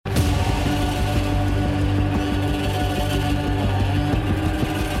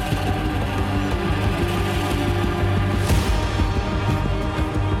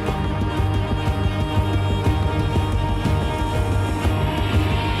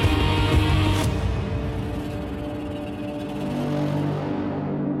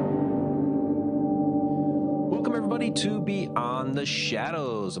from the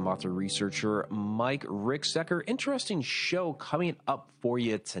shadows. I'm author researcher Mike Ricksecker. Interesting show coming up for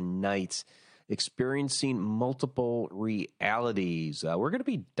you tonight. Experiencing multiple realities. We're going to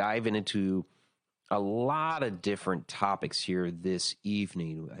be diving into a lot of different topics here this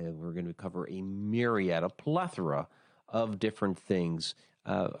evening. We're going to cover a myriad, a plethora of different things.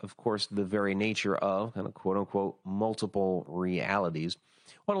 Of course, the very nature of kind of quote unquote multiple realities.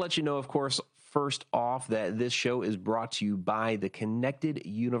 I want to let you know, of course, first off, that this show is brought to you by the Connected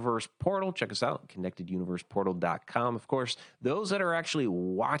Universe Portal. Check us out, connecteduniverseportal.com. Of course, those that are actually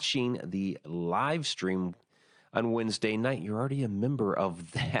watching the live stream on Wednesday night, you're already a member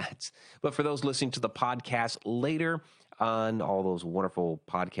of that. But for those listening to the podcast later on all those wonderful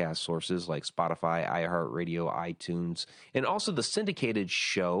podcast sources like Spotify, iHeartRadio, iTunes, and also the syndicated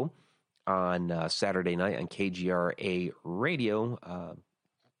show on Saturday night on KGRA Radio,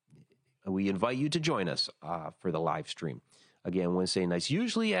 we invite you to join us for the live stream. Again, Wednesday nights,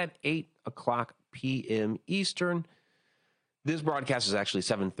 usually at 8 o'clock p.m. Eastern. This broadcast is actually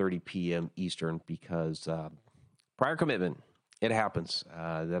 7:30 p.m. Eastern because prior commitment, it happens,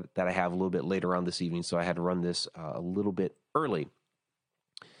 that I have a little bit later on this evening, so I had to run this a little bit early.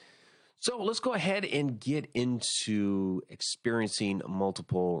 So let's go ahead and get into experiencing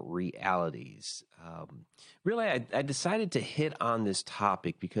multiple realities. Really, I decided to hit on this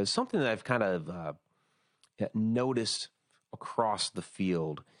topic because something that I've kind of noticed across the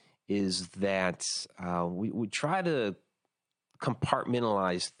field is that we try to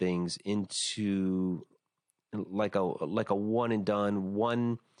compartmentalize things into like a one and done,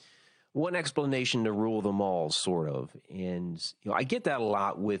 one explanation to rule them all, sort of. And I get that a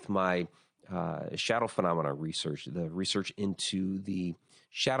lot with my shadow phenomena research, the research into the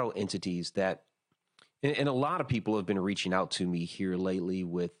shadow entities that, and a lot of people have been reaching out to me here lately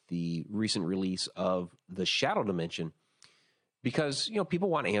with the recent release of the Shadow Dimension, because people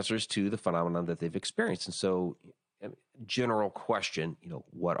want answers to the phenomenon that they've experienced. And so, general question,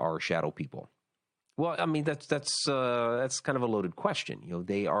 what are shadow people? Well, I mean, that's kind of a loaded question.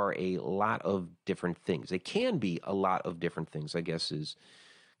 They are a lot of different things. They can be a lot of different things, I guess, is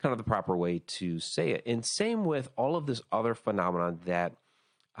kind of the proper way to say it. And same with all of this other phenomena that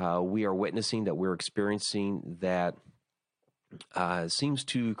we are witnessing, that we're experiencing, that seems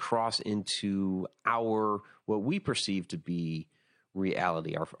to cross into what we perceive to be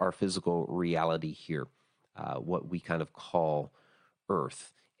reality, our physical reality here, what we kind of call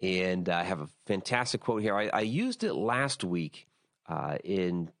Earth. And I have a fantastic quote here. I used it last week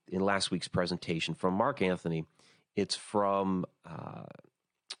in last week's presentation from Mark Anthony. It's from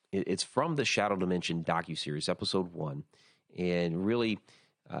the Shadow Dimension docuseries, episode 1, and really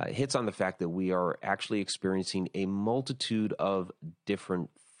hits on the fact that we are actually experiencing a multitude of different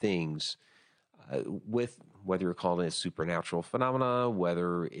things, with whether you're calling it supernatural phenomena,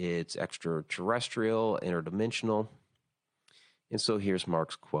 whether it's extraterrestrial, interdimensional. And so here's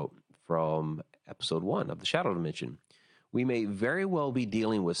Mark's quote from episode 1 of the Shadow Dimension. We may very well be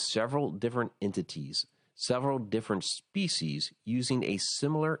dealing with several different entities, several different species using a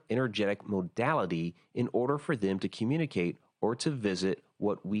similar energetic modality in order for them to communicate or to visit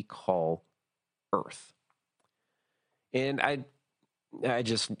what we call Earth. And I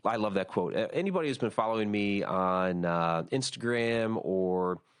love that quote. Anybody who's been following me on Instagram,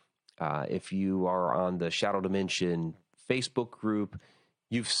 or if you are on the Shadow Dimension Facebook group,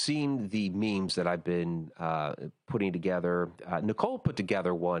 you've seen the memes that I've been putting together. Nicole put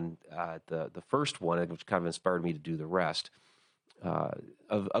together one, the first one, which kind of inspired me to do the rest,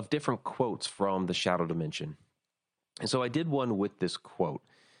 of different quotes from the Shadow Dimension. And so I did one with this quote.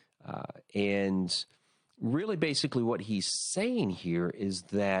 And really basically what he's saying here is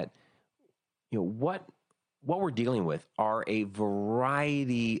that, what we're dealing with are a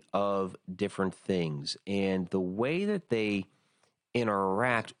variety of different things, and the way that they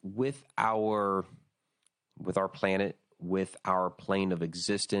interact with our planet, with our plane of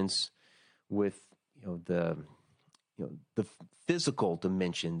existence, with the physical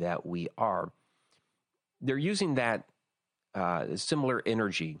dimension that we are. They're using that similar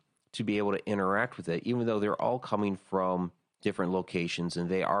energy to be able to interact with it, even though they're all coming from different locations, and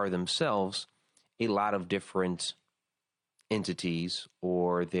they are themselves a lot of different entities,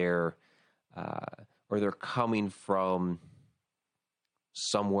 or they're coming from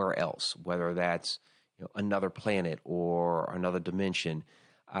somewhere else, whether that's another planet or another dimension.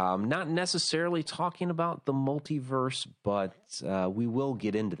 Not necessarily talking about the multiverse, but we will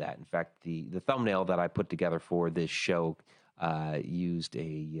get into that. In fact, the thumbnail that I put together for this show used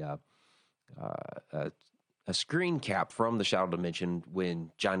a screen cap from the Shadow Dimension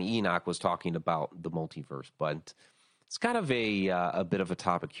when Johnny Enoch was talking about the multiverse. But it's kind of a bit of a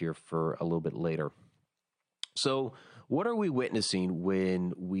topic here for a little bit later. So, what are we witnessing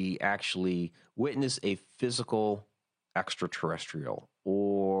when we actually witness a physical extraterrestrial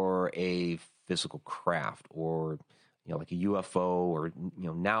or a physical craft or like a UFO or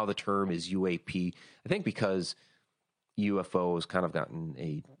now the term is UAP. I think because UFO has kind of gotten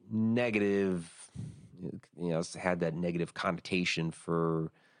a negative, it's had that negative connotation for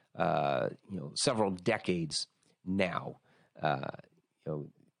several decades now.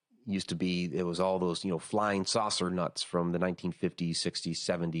 Used to be, it was all those flying saucer nuts from the 1950s, 60s,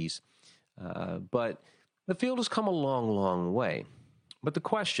 70s, but the field has come a long way. But the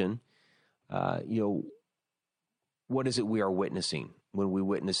question, what is it we are witnessing when we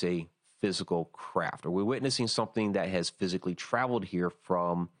witness a physical craft? Are we witnessing something that has physically traveled here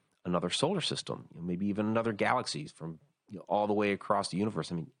from another solar system, maybe even another galaxy, from all the way across the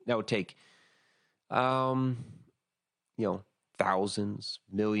universe? I mean, that would take, thousands,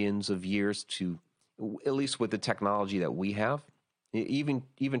 millions of years to, at least with the technology that we have, even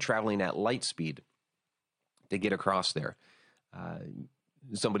traveling at light speed to get across there.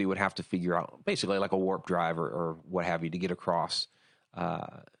 Somebody would have to figure out basically like a warp drive or what have you to get across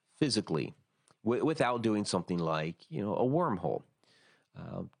physically without doing something like, a wormhole.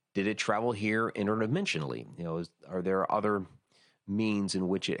 Did it travel here interdimensionally? Are there other means in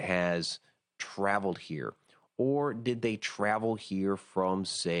which it has traveled here? Or did they travel here from,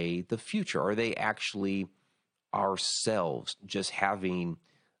 say, the future? Are they actually ourselves just having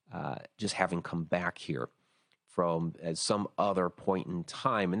come back here from at some other point in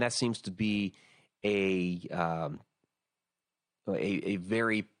time? And that seems to be a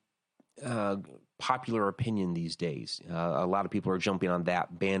very popular opinion these days. A lot of people are jumping on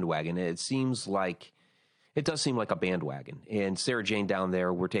that bandwagon. It does seem like a bandwagon. And Sarah Jane down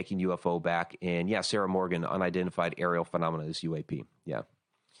there, we're taking UFO back. And yeah, Sarah Morgan, unidentified aerial phenomena is UAP. Yeah.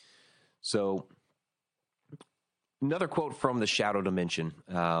 So another quote from the Shadow Dimension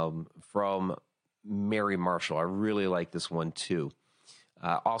from Mary Marshall. I really like this one too.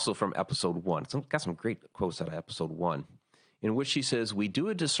 Also from episode 1. Got some great quotes out of episode 1, in which she says, "We do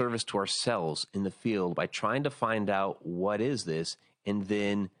a disservice to ourselves in the field by trying to find out what is this, and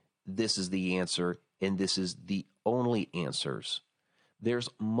then this is the answer, and this is the only answers. There's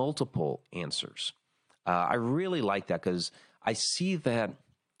multiple answers." I really like that because I see that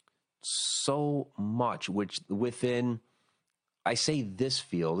so much, which within, I say this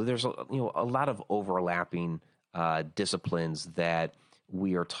field, there's a lot of overlapping disciplines that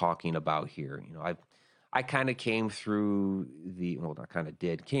we are talking about here. I kind of came through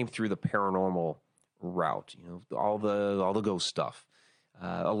came through the paranormal route, all the ghost stuff.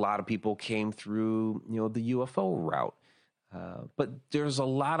 A lot of people came through, the UFO route. But there's a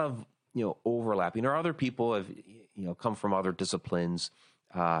lot of, overlapping. Or other people have, come from other disciplines,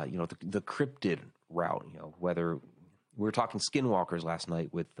 the cryptid route, whether we were talking skinwalkers last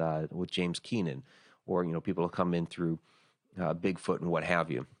night with James Keenan, or, people have come in through Bigfoot and what have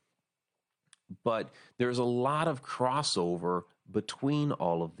you. But there's a lot of crossover between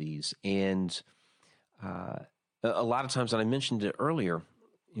all of these. And a lot of times, and I mentioned it earlier,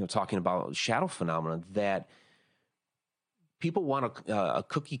 talking about shadow phenomena, that people want a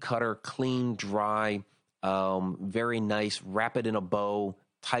cookie cutter, clean, dry, very nice, wrap it in a bow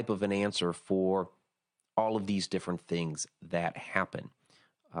type of an answer for all of these different things that happen.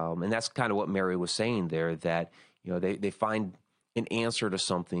 And that's kind of what Mary was saying there, that, they find an answer to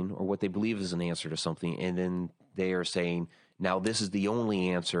something, or what they believe is an answer to something, and then they are saying, now this is the only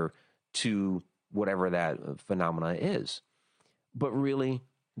answer to whatever that phenomena is. But really,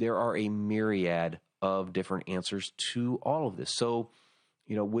 there are a myriad of different answers to all of this. So,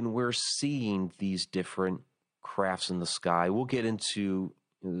 when we're seeing these different crafts in the sky, we'll get into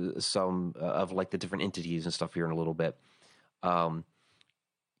some of like the different entities and stuff here in a little bit. Kind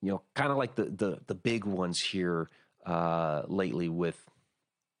of like the big ones here lately with,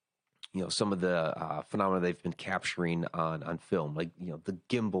 some of the phenomena they've been capturing on film, like, the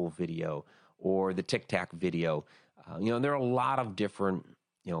gimbal video or the Tic Tac video. There are a lot of different,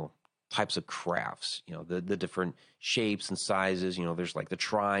 types of crafts, the different shapes and sizes. There's like the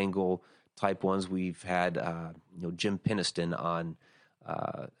triangle type ones. We've had, Jim Peniston on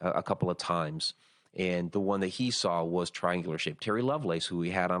a couple of times. And the one that he saw was triangular shaped. Terry Lovelace, who we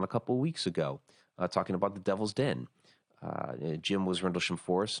had on a couple of weeks ago, talking about the Devil's Den. Jim was Rendlesham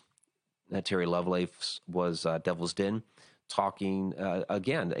Forest. Terry Lovelace was Devil's Den, talking,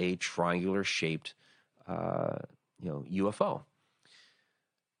 again, a triangular shaped, UFO.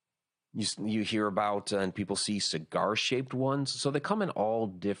 You hear about, and people see cigar-shaped ones. So they come in all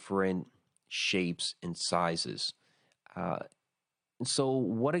different shapes and sizes. Uh, so,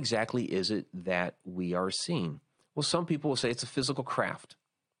 what exactly is it that we are seeing? Well, some people will say it's a physical craft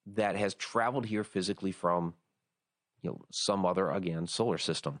that has traveled here physically from, some other, again, solar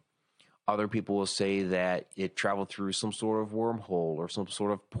system. Other people will say that it traveled through some sort of wormhole or some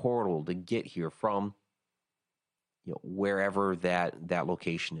sort of portal to get here from, wherever that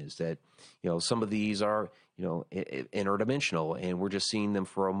location is. That, some of these are, interdimensional, and we're just seeing them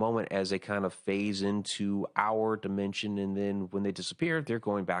for a moment as they kind of phase into our dimension, and then when they disappear, they're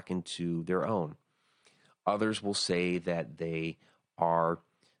going back into their own. Others will say that they are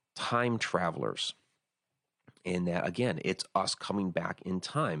time travelers, and that, again, it's us coming back in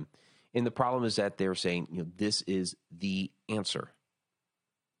time. And the problem is that they're saying, this is the answer.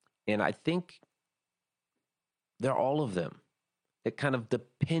 And I think they're all of them. It kind of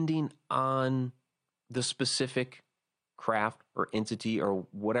depending on the specific craft or entity or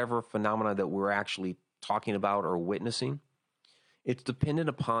whatever phenomena that we're actually talking about or witnessing. It's dependent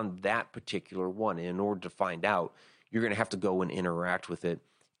upon that particular one. And in order to find out, you're going to have to go and interact with it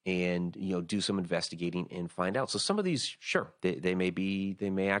and, do some investigating and find out. So some of these, sure, they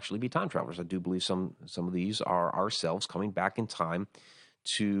may actually be time travelers. I do believe some of these are ourselves coming back in time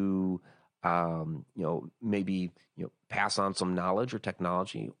to, maybe, pass on some knowledge or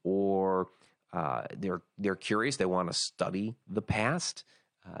technology, or they're curious. They want to study the past.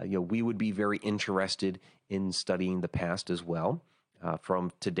 We would be very interested in studying the past as well.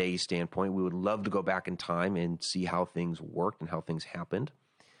 From today's standpoint, we would love to go back in time and see how things worked and how things happened.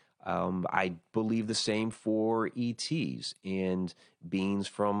 I believe the same for ETs and beings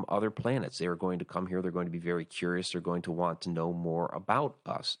from other planets. They are going to come here. They're going to be very curious. They're going to want to know more about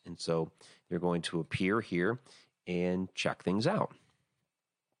us. And so they're going to appear here and check things out.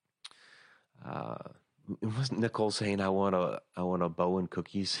 Was Nicole saying, I want a bow and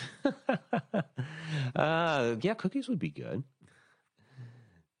cookies? Yeah, cookies would be good.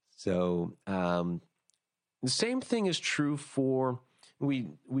 So the same thing is true for... We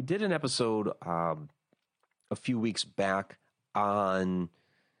did an episode a few weeks back on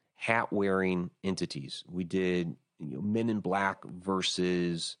hat-wearing entities. We did Men in Black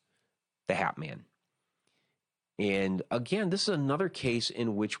versus the Hat Man. And again, this is another case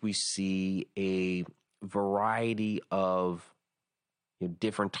in which we see a variety of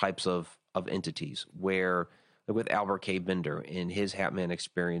different types of entities, where with Albert K. Bender in his Hatman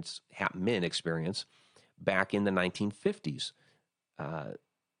experience back in the 1950s.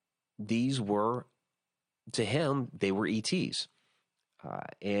 These were, to him, they were ETs.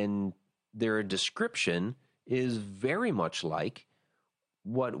 And their description is very much like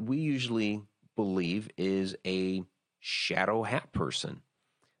what we usually believe is a shadow hat person.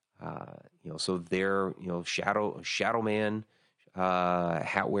 So they're, shadow man,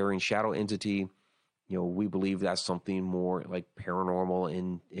 hat wearing shadow entity. We believe that's something more like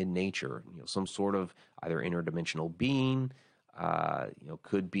paranormal in nature. Some sort of either interdimensional being.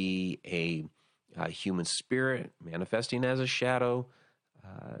 Could be a human spirit manifesting as a shadow.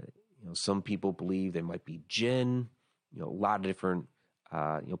 Some people believe they might be jinn. A lot of different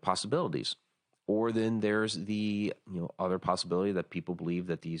possibilities. Or then there's the other possibility that people believe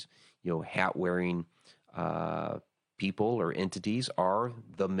that these hat wearing people or entities are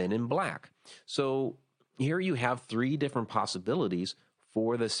the Men in Black. So here you have three different possibilities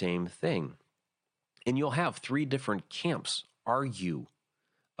for the same thing. And you'll have three different camps argue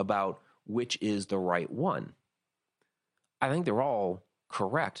about which is the right one. I think they're all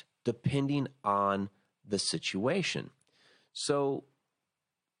correct depending on the situation. So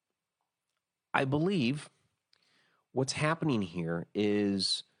I believe what's happening here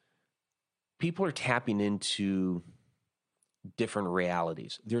is people are tapping into different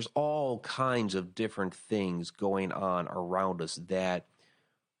realities. There's all kinds of different things going on around us that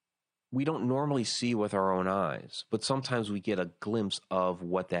we don't normally see with our own eyes, but sometimes we get a glimpse of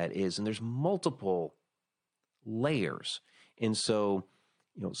what that is. And there's multiple layers. And so,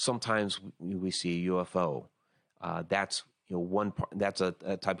 sometimes we see a UFO. That's, one part, that's a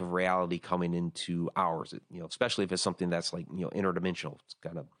type of reality coming into ours, especially if it's something that's like, interdimensional. It's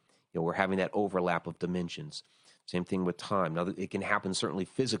kind of, we're having that overlap of dimensions. Same thing with time. Now, it can happen certainly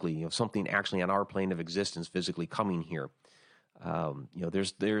physically, something actually on our plane of existence physically coming here.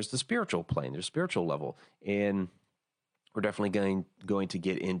 There's the spiritual plane, there's spiritual level, and we're definitely going to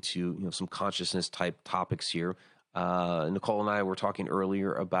get into some consciousness type topics here. Nicole and I were talking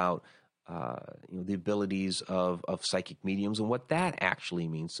earlier about the abilities of psychic mediums and what that actually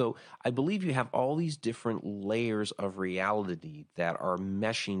means. So I believe you have all these different layers of reality that are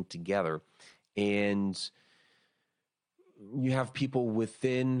meshing together, and you have people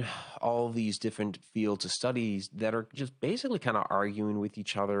within all these different fields of studies that are just basically kind of arguing with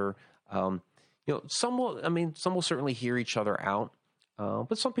each other. Some will certainly hear each other out,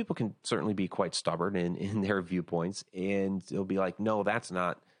 but some people can certainly be quite stubborn in their viewpoints, and they'll be like, no, that's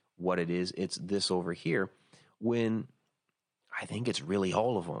not what it is. It's this over here, when I think it's really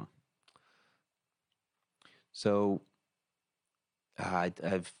all of them. So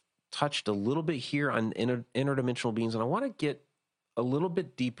I've touched a little bit here on interdimensional beings, and I want to get a little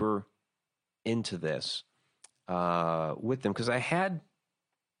bit deeper into this with them, because I had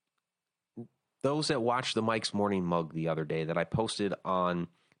those that watched the Mike's Morning Mug the other day that I posted on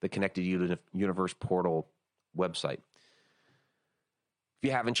the Connected Universe Portal website. If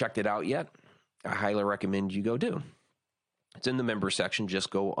you haven't checked it out yet, I highly recommend you go do. It's in the member section.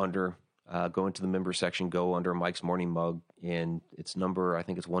 Just go into the member section, go under Mike's Morning Mug, and it's number, I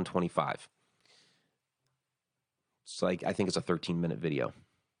think it's 125. It's like, I think it's a 13-minute video.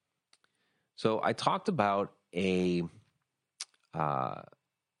 So I talked about a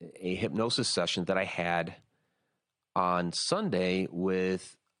hypnosis session that I had on Sunday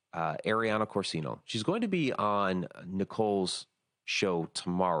with Ariana Corsino. She's going to be on Nicole's show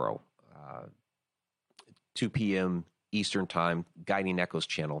tomorrow, 2 p.m. Eastern Time, Guiding Echoes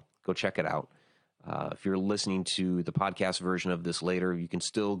channel. Go check it out. If you're listening to the podcast version of this later, you can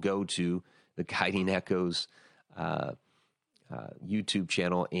still go to the Guiding Echoes YouTube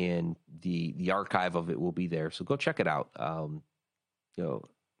channel, and the archive of it will be there. So go check it out.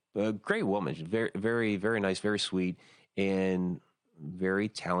 A great woman, very, very, very nice, very sweet, and very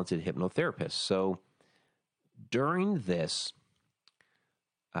talented hypnotherapist. So during this,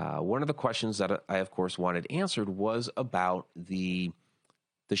 one of the questions that I, of course, wanted answered was about the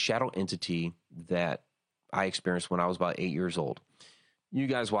shadow entity that I experienced when I was about 8 years old. You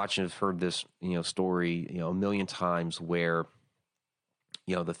guys watching have heard this, story, a million times, where,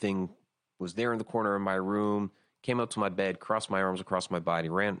 the thing was there in the corner of my room, came up to my bed, crossed my arms across my body,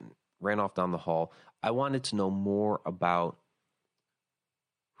 ran off down the hall. I wanted to know more about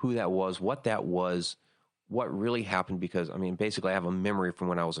who that was, what really happened, because, basically I have a memory from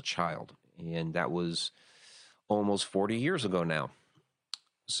when I was a child, and that was almost 40 years ago now.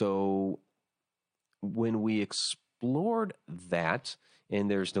 So when we explored that, and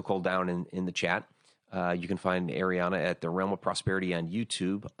there's Nicole down in the chat, you can find Ariana at the Realm of Prosperity on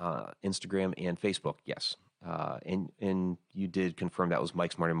YouTube, Instagram, and Facebook. Yes. And you did confirm that was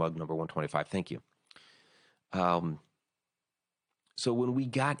Mike's Morning Mug number 125. Thank you. So when we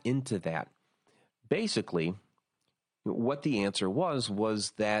got into that, basically what the answer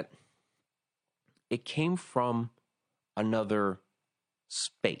was that it came from another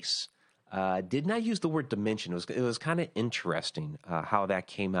space. Did not use the word dimension. It was kind of interesting how that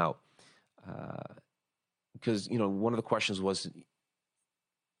came out, because one of the questions was,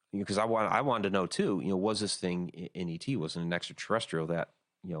 because I wanted to know too, was this thing in ET, was it an extraterrestrial that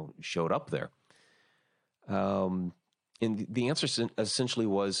showed up there? And the answer essentially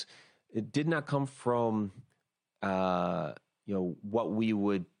was, it did not come from what we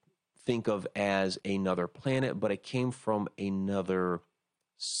would think of as another planet, but it came from another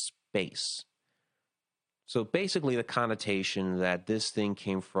space. So basically the connotation that this thing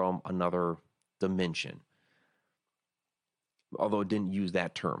came from another dimension, although it didn't use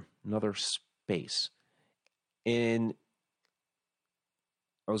that term, another space. And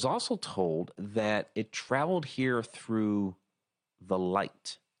I was also told that it traveled here through the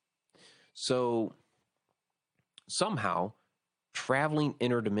light. So somehow traveling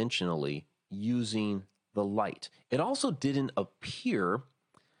interdimensionally using the light. It also didn't appear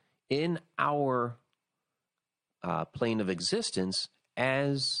in our plane of existence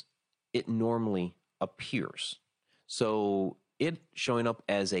as it normally appears. So it showing up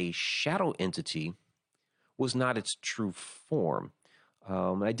as a shadow entity was not its true form.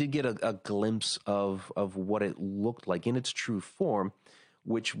 I did get a glimpse of what it looked like in its true form,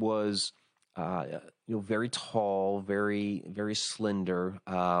 which was very tall, very, very slender,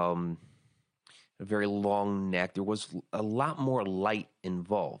 a very long neck. There was a lot more light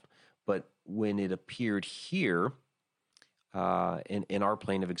involved. But when it appeared here, in our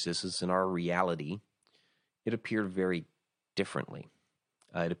plane of existence, in our reality, it appeared very differently.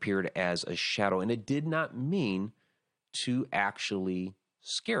 It appeared as a shadow, and it did not mean to actually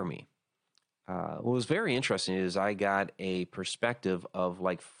scare me. What was very interesting is I got a perspective of,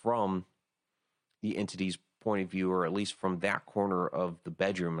 like, from the entity's point of view, or at least from that corner of the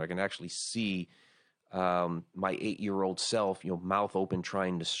bedroom. I can actually see my 8-year-old self, mouth open,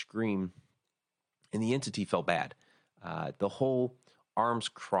 trying to scream, and the entity felt bad. The whole arms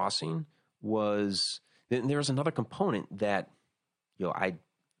crossing was, Then there's another component that I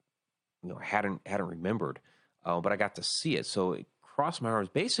hadn't remembered, but I got to see it. So it crossed my arms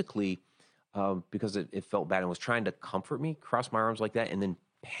basically because it felt bad and was trying to comfort me. Crossed my arms like that, and then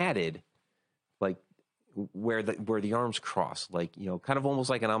patted like where the arms cross, like kind of almost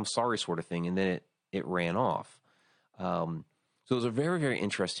like an "I'm sorry" sort of thing, and then it ran off. So it was a very, very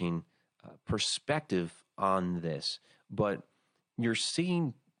interesting perspective on this. But you're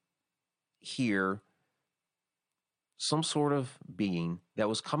seeing here some sort of being that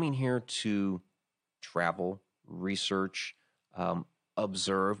was coming here to travel, research,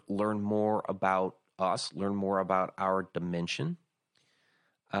 observe, learn more about us, learn more about our dimension,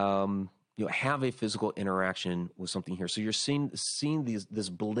 have a physical interaction with something here. So you're seeing this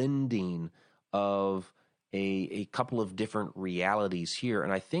blending of a couple of different realities here.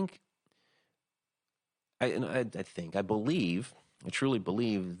 And I think, I believe, I truly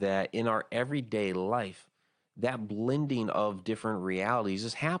believe that in our everyday life, that blending of different realities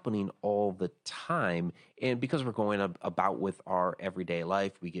is happening all the time. And because we're going about with our everyday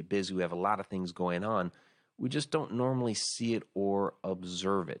life, we get busy, we have a lot of things going on. We just don't normally see it or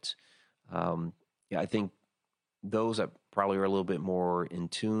observe it. I think those that probably are a little bit more in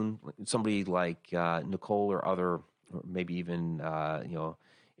tune, somebody like Nicole or maybe even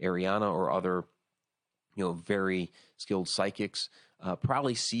Ariana or other very skilled psychics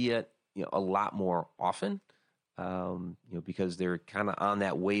probably see it a lot more often. Because they're kind of on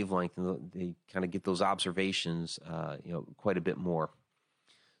that wavelength and they kind of get those observations, quite a bit more.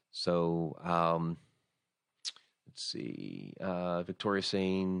 So let's see. Victoria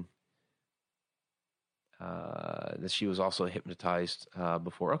saying that she was also hypnotized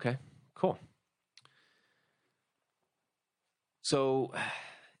before. Okay, cool. So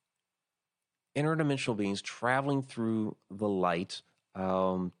interdimensional beings traveling through the light.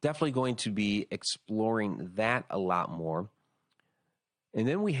 Definitely going to be exploring that a lot more. And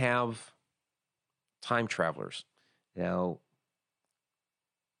then we have time travelers. Now,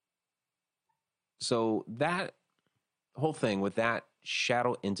 so that whole thing with that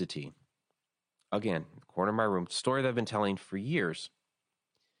shadow entity, again, corner of my room, story that I've been telling for years,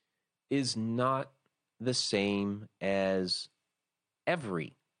 is not the same as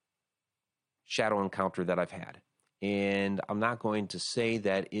every shadow encounter that I've had. And I'm not going to say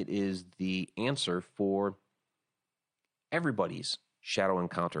that it is the answer for everybody's shadow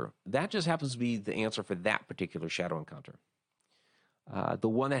encounter. That just happens to be the answer for that particular shadow encounter. The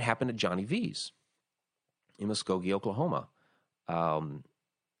one that happened at Johnny V's in Muskogee, Oklahoma.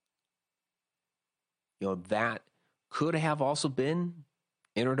 That could have also been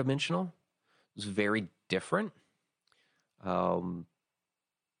interdimensional. It was very different.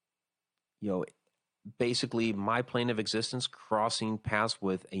 Basically my plane of existence crossing paths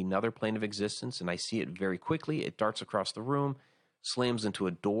with another plane of existence, and I see it very quickly. It darts across the room, slams into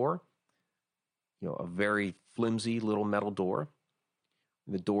a door, a very flimsy little metal door.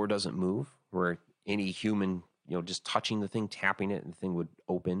 The door doesn't move, where any human, just touching the thing, tapping it, and the thing would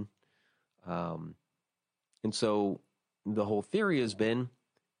open. And so the whole theory has been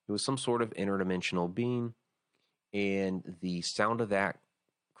it was some sort of interdimensional being, and the sound of that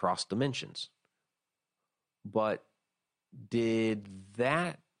crossed dimensions. But did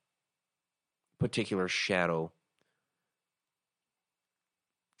that particular shadow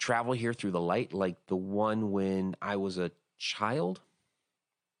travel here through the light like the one when I was a child?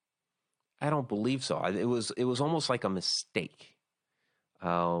 I don't believe so. It was almost like a mistake.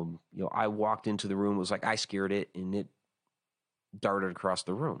 I walked into the room. It was like I scared it, and it darted across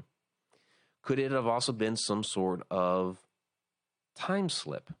the room. Could it have also been some sort of time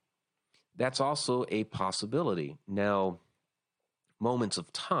slip? That's also a possibility. Now, moments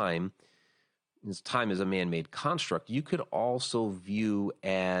of time, as time is a man-made construct, you could also view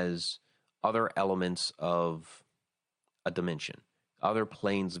as other elements of a dimension, other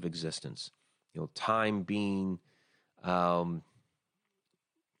planes of existence. Time being, the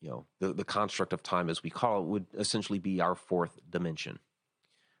construct of time, as we call it, would essentially be our fourth dimension.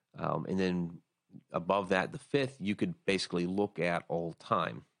 And then above that, the fifth, you could basically look at all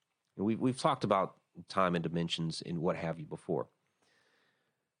time. And we've talked about time and dimensions and what have you before.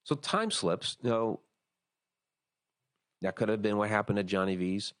 So time slips, that could have been what happened at Johnny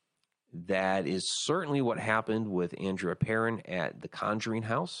V's. That is certainly what happened with Andrea Perron at the Conjuring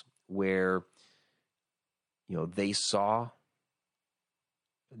House, where, they saw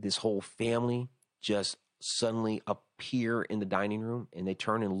this whole family just suddenly appear in the dining room, and they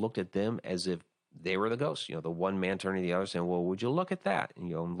turned and looked at them as if they were the ghosts. The one man turning to the other saying, well, would you look at that?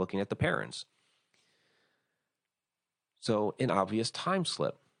 And, I'm looking at the parents. So an obvious time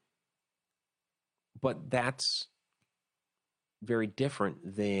slip. but that's very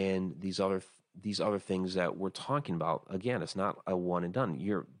different than these other things that we're talking about. Again, it's not a one and done.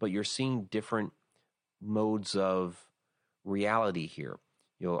 You're seeing different modes of reality here.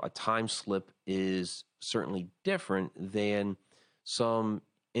 A time slip is certainly different than some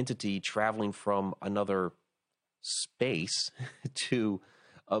entity traveling from another space to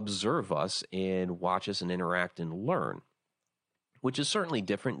observe us and watch us and interact and learn, which is certainly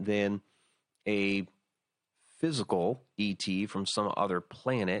different than a physical ET from some other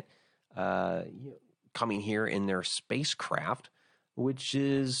planet coming here in their spacecraft, which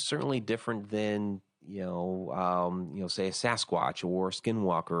is certainly different than say a Sasquatch or a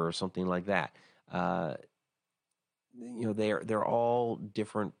Skinwalker or something like that. They're all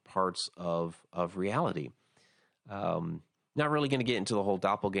different parts of reality. Not really going to get into the whole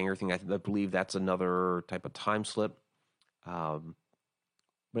doppelganger thing. I believe that's another type of time slip. But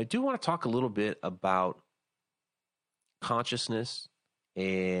I do want to talk a little bit about consciousness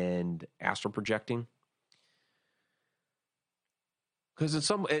and astral projecting, because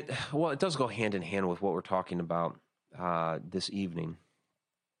it does go hand in hand with what we're talking about this evening.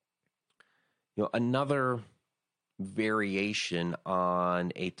 Another variation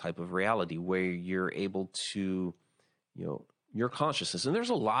on a type of reality where you're able to, your consciousness, and there's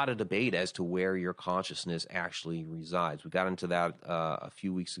a lot of debate as to where your consciousness actually resides. We got into that a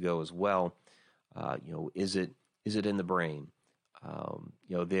few weeks ago as well. Is it in the brain?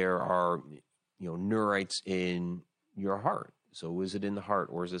 There are neurites in your heart. So is it in the heart,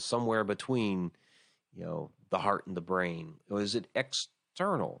 or is it somewhere between the heart and the brain? Or is it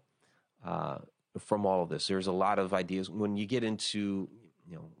external from all of this? There's a lot of ideas when you get into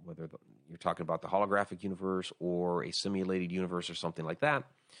whether you're talking about the holographic universe or a simulated universe or something like that,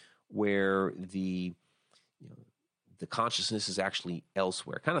 where the consciousness is actually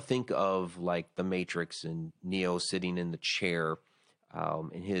elsewhere. Kind of think of like the Matrix and Neo sitting in the chair,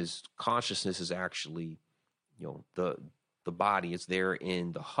 and his consciousness is actually, the body is there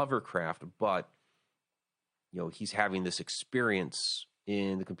in the hovercraft, but he's having this experience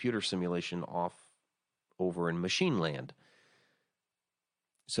in the computer simulation off over in machine land.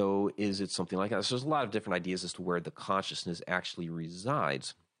 So is it something like that? So there's a lot of different ideas as to where the consciousness actually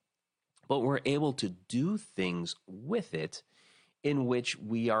resides, but we're able to do things with it in which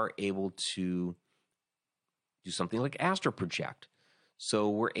we are able to do something like astral project. So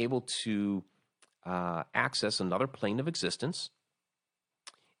we're able to access another plane of existence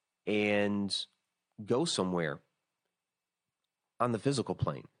and go somewhere on the physical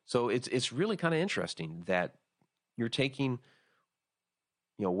plane. So it's really kind of interesting that you're taking,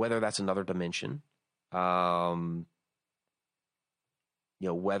 whether that's another dimension,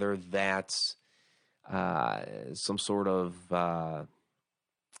 whether that's some sort of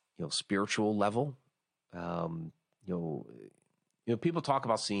spiritual level. People talk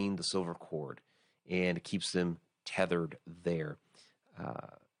about seeing the silver cord, and it keeps them tethered there.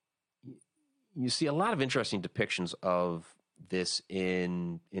 You see a lot of interesting depictions of this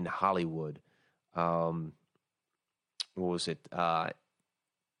in Hollywood. What was it?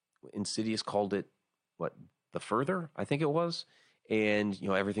 Insidious called it The Further, I think it was. And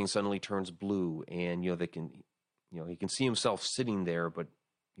everything suddenly turns blue, and they can, he can see himself sitting there, but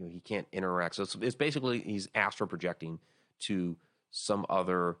he can't interact. So it's basically he's astral projecting to some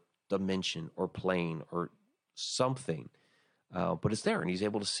other dimension or plane or something, but it's there, and he's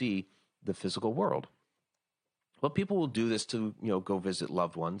able to see the physical world. Well, people will do this to go visit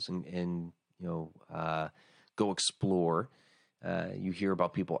loved ones and go explore. You hear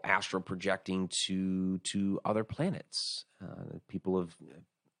about people astral projecting to other planets. People have,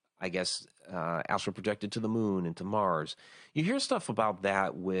 I guess, astral projected to the moon and to Mars. You hear stuff about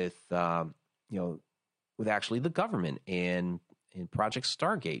that with actually the government and Project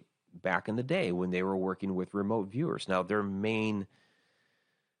Stargate back in the day when they were working with remote viewers. Now, their main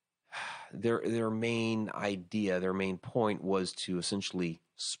idea, their main point was to essentially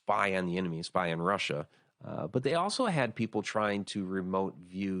spy on the enemy, spy on Russia. But they also had people trying to remote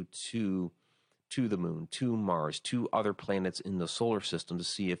view to the moon, to Mars, to other planets in the solar system to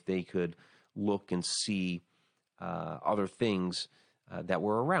see if they could look and see other things that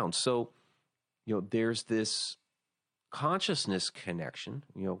were around. So, there's this consciousness connection.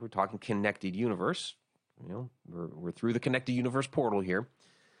 We're talking connected universe. We're through the connected universe portal here.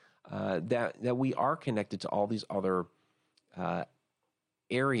 That we are connected to all these other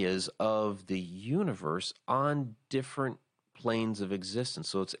areas of the universe on different planes of existence.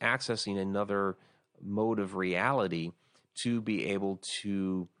 So it's accessing another mode of reality to be able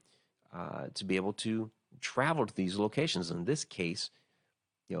to travel to these locations. In this case,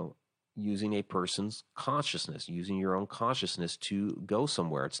 using a person's consciousness, using your own consciousness to go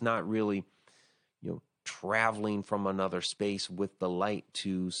somewhere. It's not really, traveling from another space with the light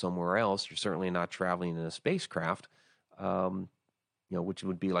to somewhere else. You're certainly not traveling in a spacecraft, which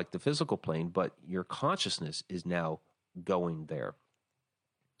would be like the physical plane, but your consciousness is now going there.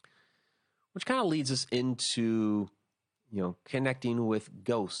 Which kind of leads us into, connecting with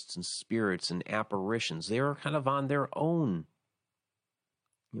ghosts and spirits and apparitions. They're kind of on their own,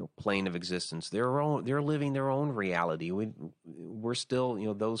 plane of existence. They're living their own reality. We're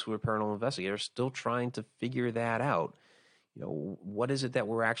still, those who are paranormal investigators, still trying to figure that out. What is it that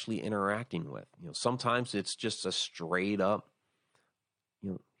we're actually interacting with? Sometimes it's just a straight up,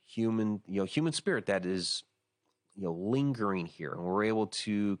 human spirit that is, lingering here, and we're able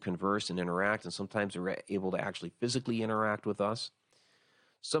to converse and interact. And sometimes they're able to actually physically interact with us.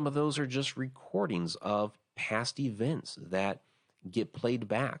 Some of those are just recordings of past events that get played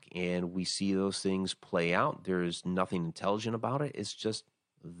back, and we see those things play out. There's nothing intelligent about it. It's just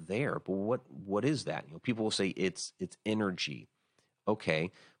there. But what is that? People will say it's energy.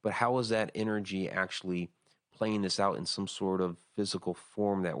 Okay, but how is that energy actually playing this out in some sort of physical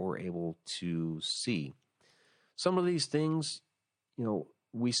form that we're able to see? Some of these things,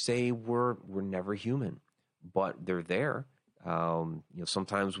 we say we're never human, but they're there.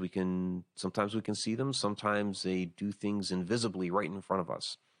 Sometimes we can see them. Sometimes they do things invisibly right in front of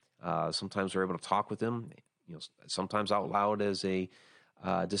us. Sometimes we're able to talk with them. Sometimes out loud as a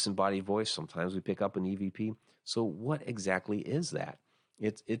disembodied voice. Sometimes we pick up an EVP. So what exactly is that?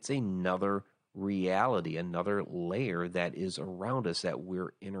 It's another reality, another layer that is around us that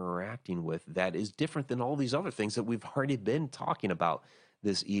we're interacting with that is different than all these other things that we've already been talking about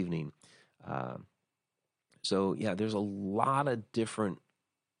this evening. So yeah, there's a lot of different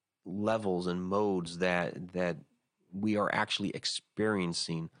levels and modes that we are actually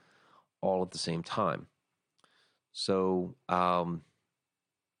experiencing all at the same time. So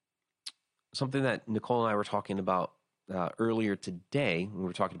something that Nicole and I were talking about earlier today, when we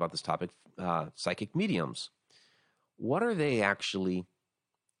were talking about this topic, psychic mediums. What are they actually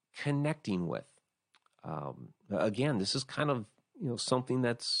connecting with? Again, this is kind of something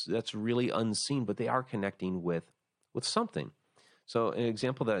that's really unseen, but they are connecting with something. So an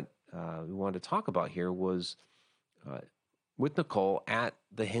example that we wanted to talk about here was with Nicole at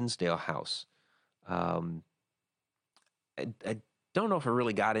the Hinsdale house. I don't know if I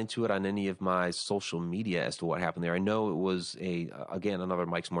really got into it on any of my social media as to what happened there. I know it was another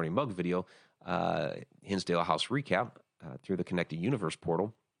Mike's Morning Mug video, Hinsdale house recap through the Connected Universe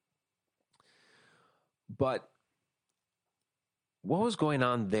portal. But what was going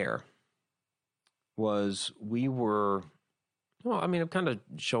on there was I'm kind of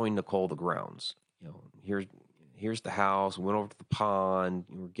showing Nicole the grounds. Here's the house. We went over to the pond.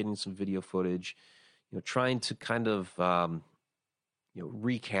 We're getting some video footage. Trying to kind of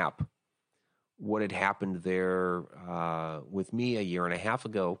recap what had happened there with me a year and a half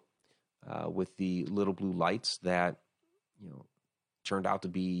ago with the little blue lights that turned out to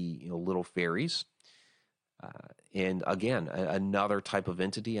be little fairies. And again, another type of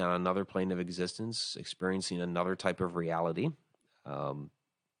entity on another plane of existence, experiencing another type of reality. Probably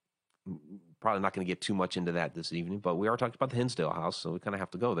not going to get too much into that this evening, but we are talking about the Hinsdale house, so we kind of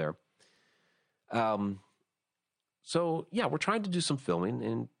have to go there. So yeah, we're trying to do some filming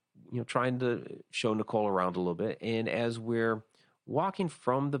and trying to show Nicole around a little bit. And as we're walking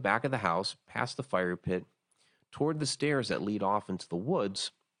from the back of the house past the fire pit toward the stairs that lead off into the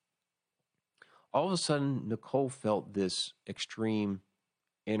woods, all of a sudden, Nicole felt this extreme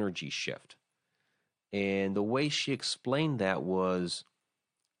energy shift. And the way she explained that was,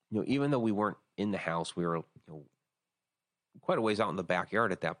 even though we weren't in the house, we were quite a ways out in the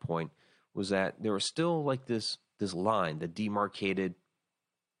backyard at that point, was that there was still like this line that demarcated,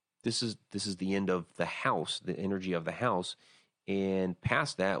 this is the end of the house, the energy of the house. And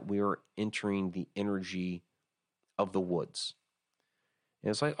past that, we were entering the energy of the woods.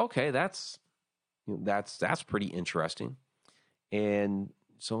 And it's like, okay, that's pretty interesting. And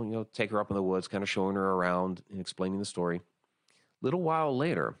so, take her up in the woods, kind of showing her around and explaining the story. Little while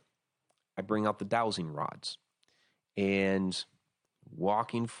later, I bring out the dowsing rods and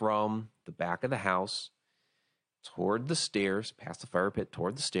walking from the back of the house toward the stairs, past the fire pit,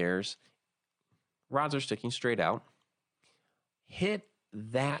 toward the stairs, rods are sticking straight out, hit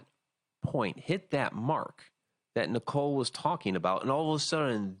that point, hit that mark that Nicole was talking about. And all of a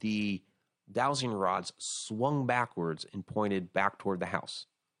sudden, the dowsing rods swung backwards and pointed back toward the house.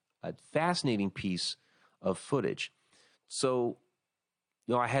 A fascinating piece of footage. So,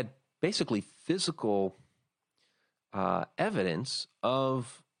 I had basically physical evidence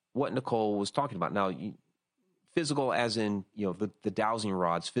of what Nicole was talking about. Now, physical as in, the dowsing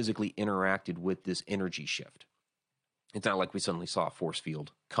rods physically interacted with this energy shift. It's not like we suddenly saw a force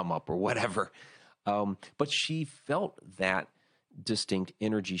field come up or whatever. But she felt that distinct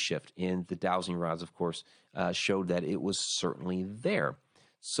energy shift, and the dowsing rods, of course, showed that it was certainly there.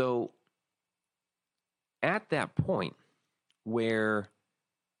 So at that point where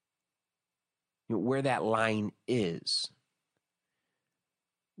that line is,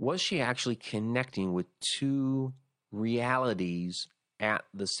 was she actually connecting with two realities at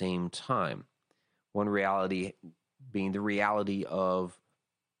the same time? One reality being the reality of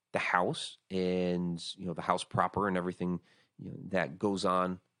the house and, the house proper and everything that goes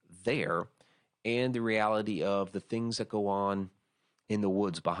on there, and the reality of the things that go on in the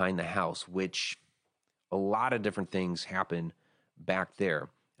woods behind the house, which a lot of different things happen back there.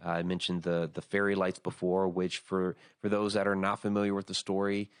 I mentioned the fairy lights before, which for those that are not familiar with the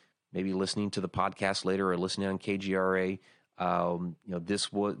story, maybe listening to the podcast later or listening on KGRA,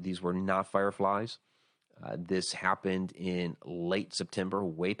 these were not fireflies. This happened in late September,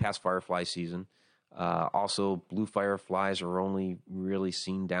 way past firefly season. Also, blue fireflies are only really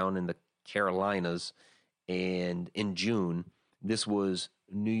seen down in the Carolinas, and in June, this was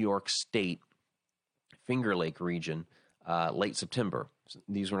New York State, Finger Lake region, late September.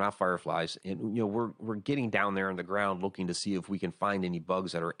 These were not fireflies, and we're getting down there in the ground looking to see if we can find any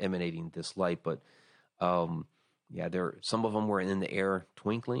bugs that are emanating this light. But some of them were in the air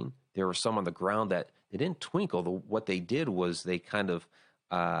twinkling. There were some on the ground that they didn't twinkle. What they did was they kind of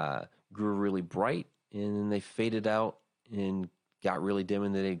grew really bright, and then they faded out and got really dim,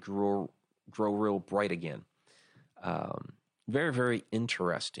 and then they grow real bright again. Very, very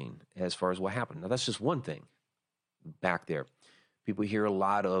interesting as far as what happened. Now, that's just one thing back there. People hear a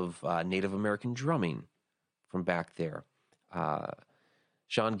lot of Native American drumming from back there.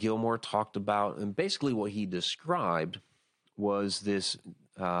 Sean Gilmore talked about, and basically what he described was this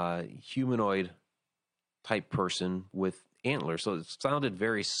humanoid type person with antlers. So it sounded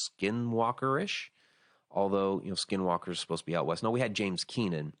very Skinwalker-ish, although, Skinwalker is supposed to be out west. No, we had James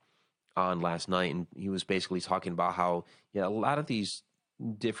Keenan on last night, and he was basically talking about how, a lot of these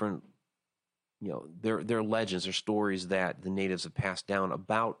different, they're legends, they're stories that the natives have passed down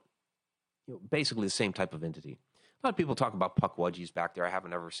about, basically the same type of entity. A lot of people talk about Pukwudgies back there. I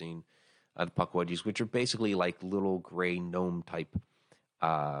haven't ever seen the Pukwudgies, which are basically like little gray gnome type,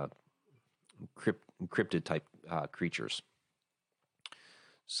 cryptid type creatures.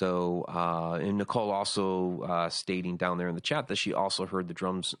 So, and Nicole also stating down there in the chat that she also heard the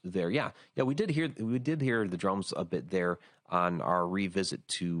drums there. Yeah, we did hear the drums a bit there on our revisit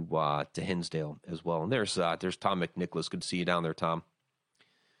to Hinsdale as well. And there's Tom McNicholas. Good to see you down there, Tom.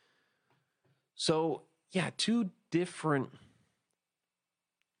 So two different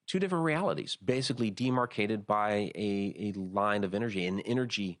realities, basically demarcated by a line of energy, an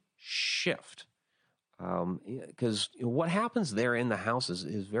energy shift. Because what happens there in the house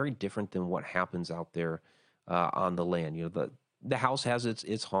is very different than what happens out there on the land. The house has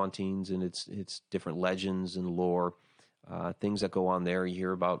its hauntings and its different legends and lore, things that go on there. You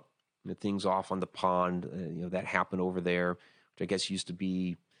hear about things off on the pond, that happen over there, which I guess used to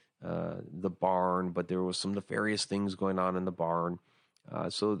be the barn, but there was some nefarious things going on in the barn.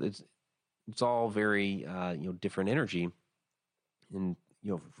 So it's all very different energy. And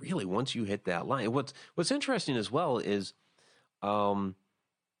really, once you hit that line, what's interesting as well is,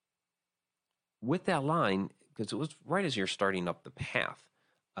 with that line, because it was right as you're starting up the path.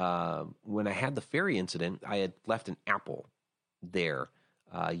 When I had the ferry incident, I had left an apple there.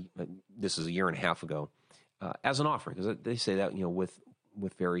 This is a year and a half ago, as an offering, because they say that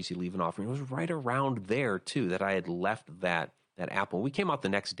with ferries you leave an offering. It was right around there too that I had left that apple. We came out the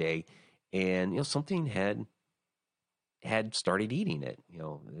next day, and something had started eating it.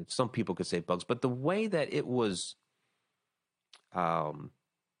 Some people could say bugs, but the way that it was kind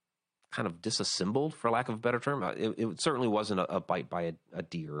of disassembled, for lack of a better term, it certainly wasn't a bite by a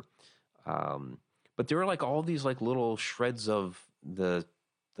deer. But there were like all these like little shreds of the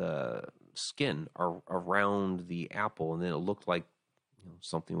skin around the apple, and then it looked like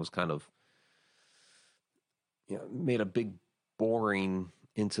something was kind of made a big boring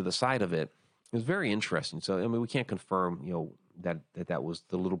into the side of it. It was very interesting. So, I mean, we can't confirm, that was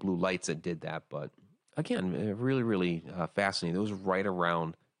the little blue lights that did that. But again, really, really fascinating. It was right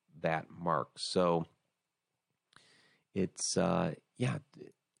around that mark. So it's, are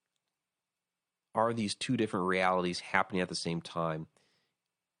these two different realities happening at the same time,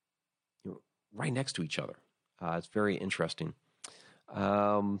 right next to each other? It's very interesting.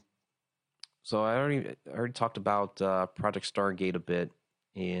 So I already talked about Project Stargate a bit.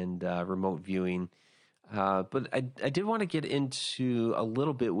 and remote viewing. But I did want to get into a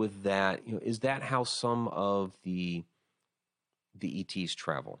little bit with that. Is that how some of the ETs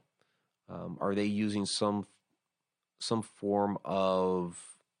travel? Are they using some form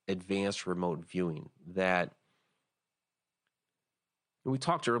of advanced remote viewing that we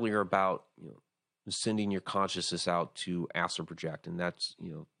talked earlier about, sending your consciousness out to astral project, and that's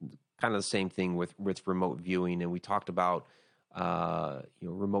kind of the same thing with remote viewing. And we talked about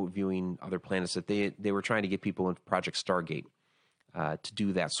remote viewing other planets, that they were trying to get people into Project Stargate to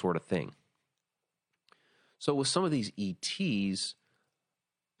do that sort of thing. So with some of these ETs,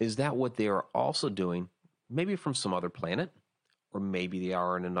 is that what they are also doing? Maybe from some other planet, or maybe they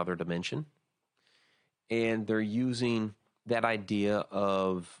are in another dimension, and they're using that idea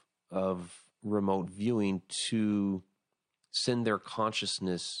of remote viewing to send their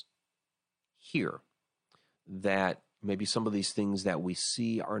consciousness here. That maybe some of these things that we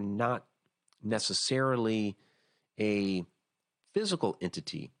see are not necessarily a physical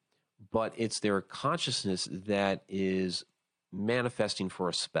entity, but it's their consciousness that is manifesting for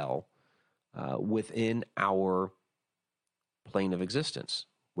a spell within our plane of existence,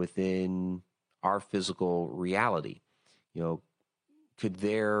 within our physical reality. Could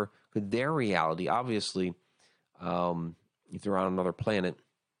their reality, obviously, if they're on another planet,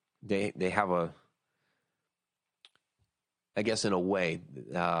 they have I guess in a way,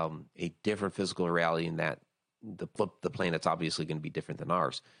 a different physical reality, in that the planet's obviously going to be different than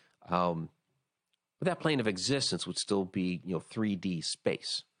ours. But that plane of existence would still be 3D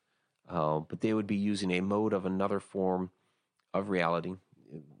space. But they would be using a mode of another form of reality,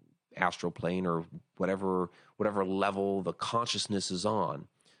 astral plane, or whatever level the consciousness is on,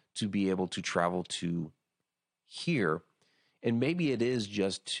 to be able to travel to here. And maybe it is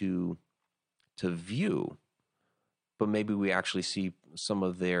just to view, but maybe we actually see some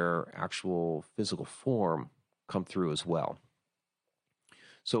of their actual physical form come through as well.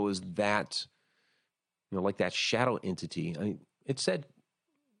 So is that, like that shadow entity, it said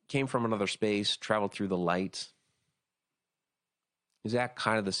came from another space, traveled through the light. Is that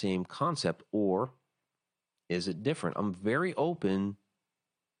kind of the same concept, or is it different? I'm very open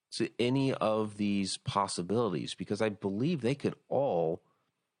to any of these possibilities, because I believe they could all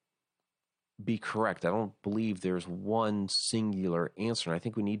be correct. I don't believe there's one singular answer. And I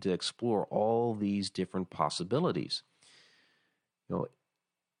think we need to explore all these different possibilities.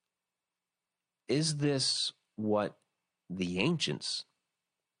 Is this what the ancients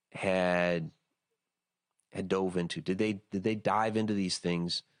had dove into? Did they dive into these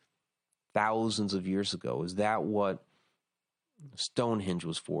things thousands of years ago? Is that what Stonehenge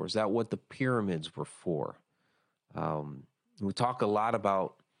was for? Is that what the pyramids were for? We talk a lot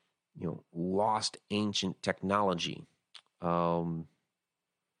about lost ancient technology. Again,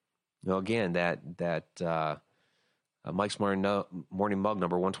 that Mike's Morning Mug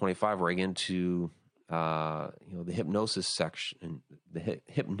number 125, where I get into the hypnosis section, the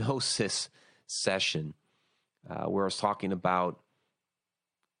hypnosis session, where I was talking about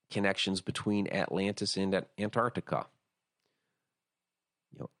connections between Atlantis and Antarctica.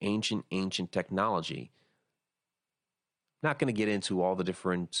 Ancient technology. Not going to get into all the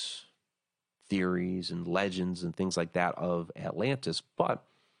different theories and legends and things like that of Atlantis, but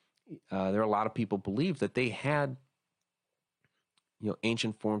there are a lot of people believe that they had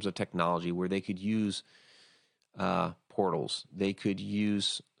ancient forms of technology where they could use portals, they could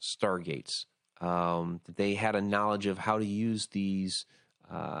use stargates, that they had a knowledge of how to use these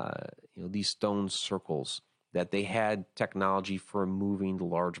stone circles, that they had technology for moving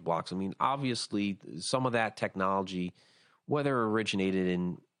large blocks. I mean, obviously, some of that technology, whether it originated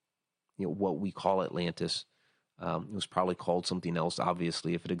in what we call Atlantis, it was probably called something else,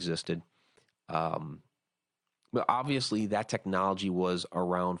 obviously, if it existed. But obviously, that technology was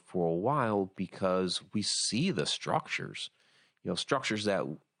around for a while, because we see the structures, structures that,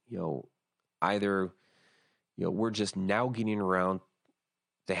 either, we're just now getting around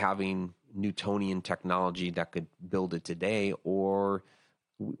to having Newtonian technology that could build it today, or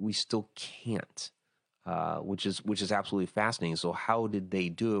we still can't, which is absolutely fascinating. So how did they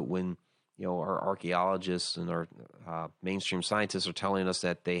do it when, our archaeologists and our mainstream scientists are telling us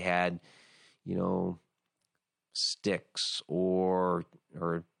that they had, sticks or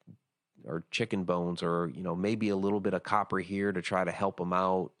chicken bones, or maybe a little bit of copper here to try to help them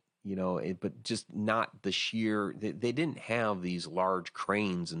out, but just not the sheer. They didn't have these large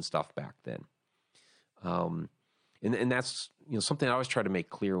cranes and stuff back then, and that's something I always try to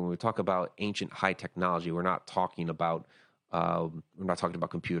make clear when we talk about ancient high technology. We're not talking about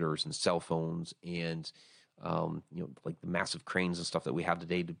computers and cell phones and like the massive cranes and stuff that we have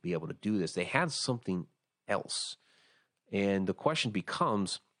today to be able to do this. They had something else. And the question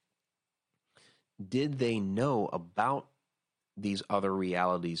becomes, did they know about these other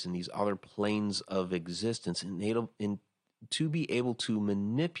realities and these other planes of existence, and to be able to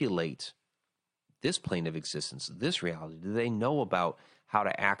manipulate this plane of existence, this reality? Do they know about how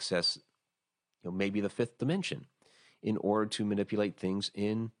to access, maybe the fifth dimension in order to manipulate things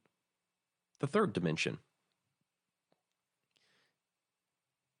in the third dimension?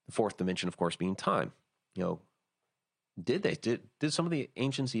 The fourth dimension, of course, being time. Did some of the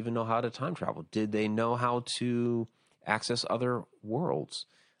ancients even know how to time travel? Did they know how to access other worlds?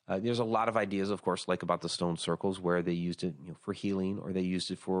 There's a lot of ideas, of course, like about the stone circles, where they used it for healing, or they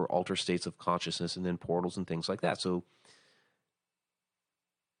used it for altered states of consciousness, and then portals and things like that. So,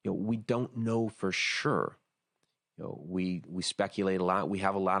 we don't know for sure. We speculate a lot. We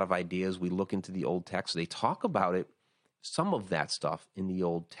have a lot of ideas. We look into the old texts. They talk about it, some of that stuff in the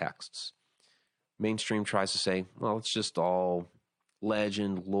old texts. Mainstream tries to say, well, it's just all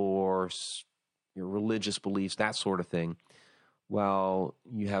legend, lore, your religious beliefs, that sort of thing. Well,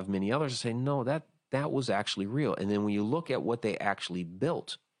 you have many others that say, no, that was actually real. And then when you look at what they actually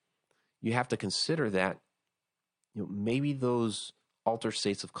built, you have to consider that maybe those altered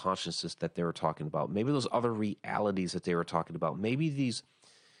states of consciousness that they were talking about, maybe those other realities that they were talking about, maybe these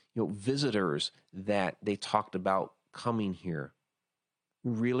visitors that they talked about coming here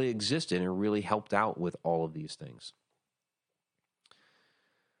really existed and really helped out with all of these things.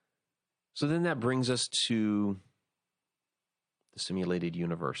 So then that brings us to the simulated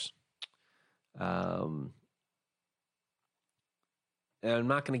universe. And I'm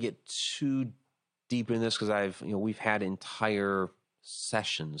not going to get too deep in this because we've had entire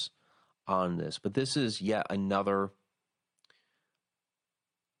sessions on this, but this is yet another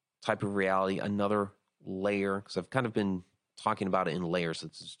type of reality, another layer, because I've kind of been talking about it in layers.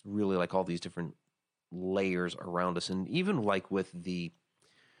 It's really like all these different layers around us. And even like with when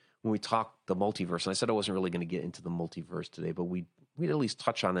we talk the multiverse, and I said I wasn't really going to get into the multiverse today, but we'd at least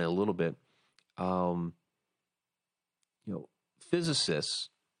touch on it a little bit. Physicists,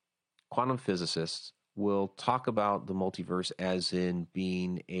 quantum physicists, will talk about the multiverse as in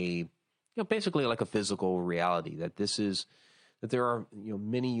being basically like a physical reality, that there are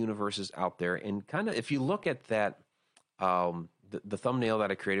many universes out there. And kind of, if you look at that, the thumbnail that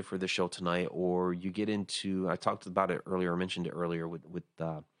I created for the show tonight, or you get into, I talked about it earlier, I mentioned it earlier with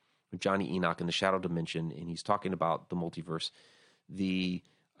Johnny Enoch in the Shadow Dimension, and he's talking about the multiverse. The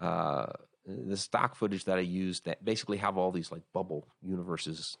stock footage that I used that basically have all these like bubble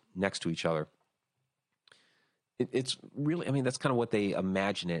universes next to each other. It's really, that's kind of what they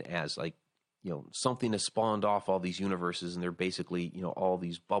imagine it as, like, something has spawned off all these universes, and they're basically, all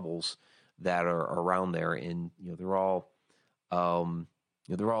these bubbles that are around there, and they're all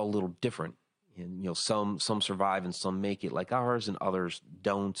they're all a little different, and some survive and some make it like ours, and others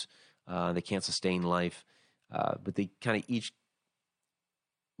don't. They can't sustain life, but they kind of each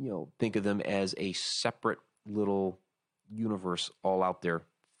think of them as a separate little universe all out there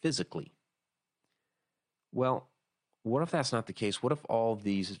physically. Well, what if that's not the case? What if all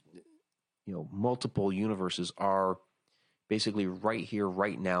these multiple universes are basically right here,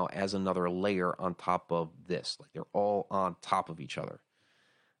 right now, as another layer on top of this? Like they're all on top of each other.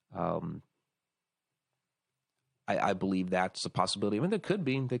 I believe that's a possibility. They could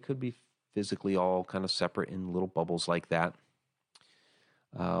be physically all kind of separate in little bubbles like that.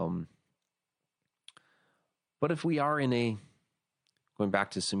 But if we are going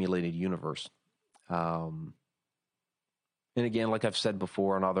back to simulated universe, and again, like I've said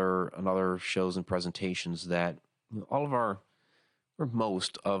before on other shows and presentations, that all of or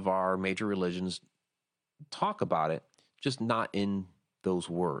most of our major religions talk about it, just not in those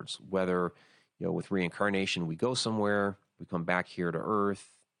words. Whether, with reincarnation, we go somewhere, we come back here to Earth,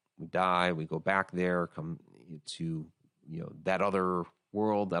 we die, we go back there, come to, that other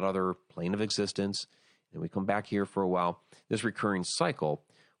world, that other plane of existence, and we come back here for a while. This recurring cycle,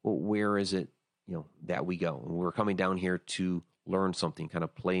 well, where is it, that we go? And we're coming down here to learn something, kind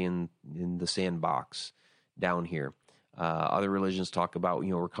of play in the sandbox down here. Other religions talk about,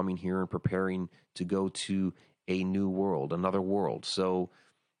 we're coming here and preparing to go to a new world, another world. So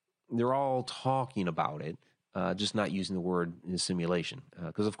they're all talking about it, just not using the word simulation.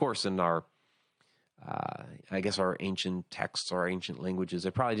 Because, of course, in our, I guess our ancient texts, our ancient languages,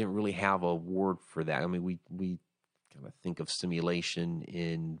 they probably didn't really have a word for that. We kind of think of simulation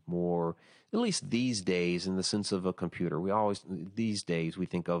in more, at least these days, in the sense of a computer. These days, we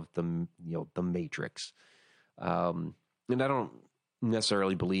think of the Matrix. And I don't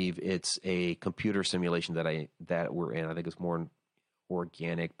necessarily believe it's a computer simulation that we're in. I think it's more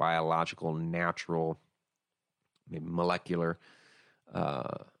organic, biological, natural, maybe molecular.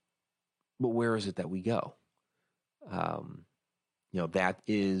 But where is it that we go? That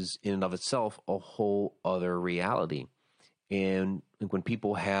is in and of itself a whole other reality. And when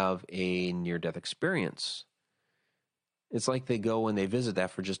people have a near-death experience, it's like they go and they visit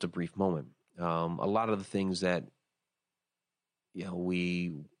that for just a brief moment. A lot of the things that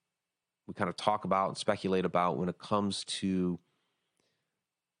we kind of talk about and speculate about when it comes to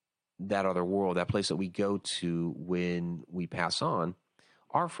that other world, that place that we go to when we pass on,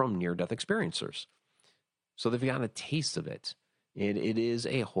 are from near-death experiencers. So they've gotten a taste of it. It is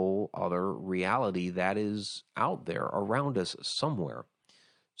a whole other reality that is out there around us somewhere.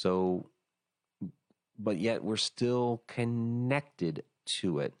 So, but yet we're still connected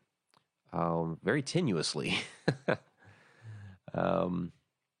to it, very tenuously. So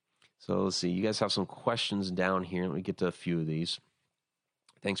let's see. You guys have some questions down here. Let me get to a few of these.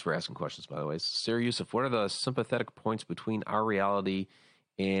 Thanks for asking questions, by the way. Sarah Yusuf, what are the sympathetic points between our reality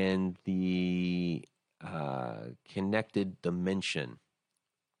and the connected dimension?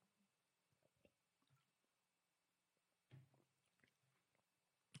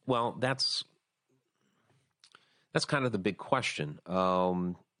 Well, that's kind of the big question.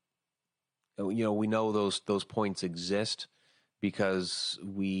 We know those points exist because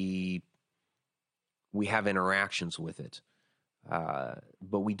we have interactions with it,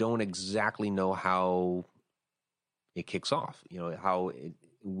 but we don't exactly know how it kicks off. How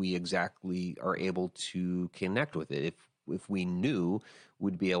we exactly are able to connect with it. If we knew,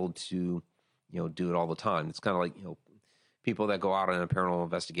 we'd be able to do it all the time. It's kind of like people that go out on a paranormal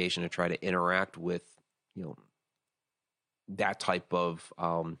investigation and try to interact with that type of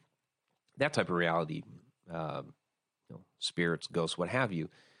reality, spirits, ghosts, what have you.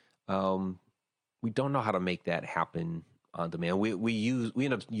 We don't know how to make that happen on demand. We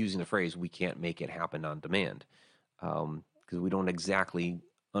end up using the phrase "we can't make it happen on demand" because we don't exactly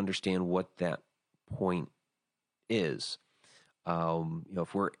understand what that point is.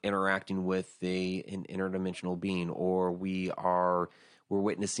 If we're interacting with an interdimensional being, or we're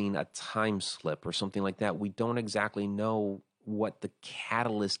witnessing a time slip or something like that, we don't exactly know what the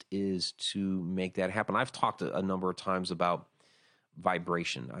catalyst is to make that happen. I've talked a number of times about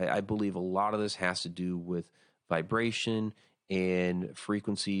vibration. I believe a lot of this has to do with vibration and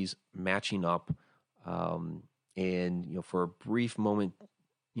frequencies matching up, and for a brief moment,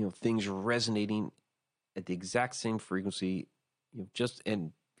 things resonating at the exact same frequency,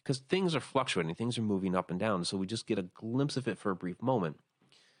 and because things are fluctuating, things are moving up and down, so we just get a glimpse of it for a brief moment.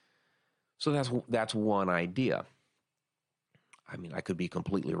 So that's one idea. I mean, I could be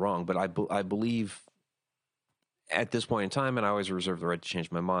completely wrong, but I believe at this point in time, and I always reserve the right to change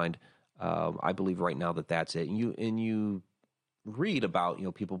my mind, I believe right now that that's it. And you read about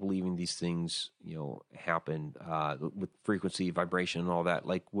people believing these things happen with frequency, vibration, and all that,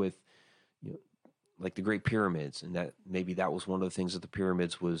 like with like the Great Pyramids, and that maybe that was one of the things that the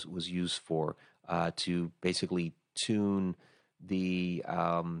pyramids was used for, to basically tune the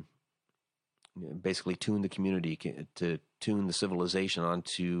community, to tune the civilization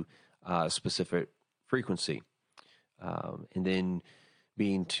onto a specific frequency, and then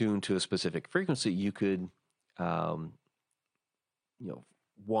being tuned to a specific frequency, you could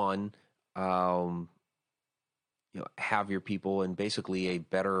have your people in basically a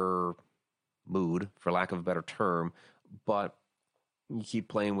better mood, for lack of a better term, but you keep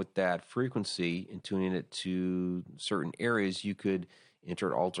playing with that frequency and tuning it to certain areas, you could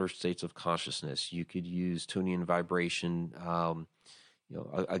enter altered states of consciousness. You could use tuning and vibration,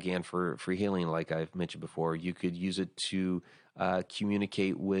 again, for healing, like I've mentioned before. You could use it to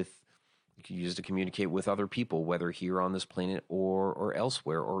communicate with. You could use it to communicate with other people, whether here on this planet or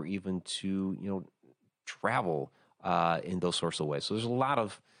elsewhere, or even to travel in those sorts of ways. So there's a lot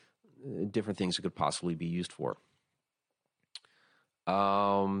of different things it could possibly be used for.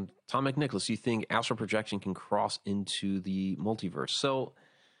 Tom McNicholas, you think astral projection can cross into the multiverse? So,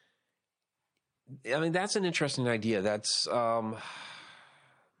 I mean, that's an interesting idea. That's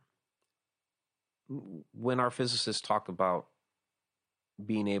when our physicists talk about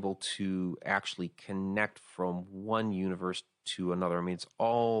being able to actually connect from one universe to another. I mean, it's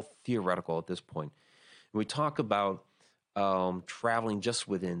all theoretical at this point. When we talk about traveling just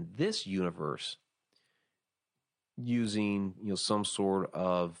within this universe, using some sort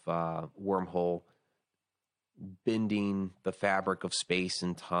of wormhole, bending the fabric of space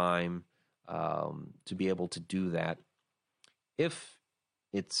and time, to be able to do that. If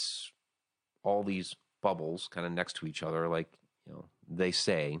it's all these bubbles kind of next to each other, like they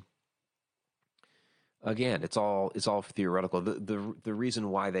say, again, it's all theoretical. The reason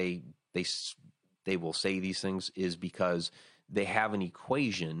why they will say these things is because they have an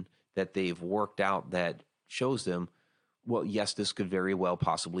equation that they've worked out that shows them, well, yes, this could very well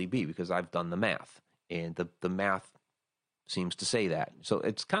possibly be, because I've done the math, and the math seems to say that. So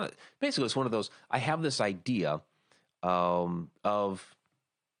it's kind of, basically, it's one of those, I have this idea of,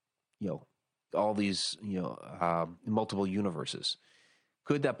 all these, multiple universes.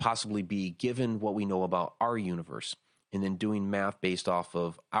 Could that possibly be, given what we know about our universe, and then doing math based off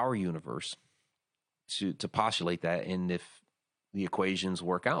of our universe to postulate that? And if the equations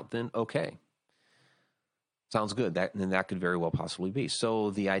work out, then okay, sounds good. Then that could very well possibly be. So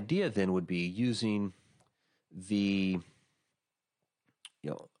the idea then would be using the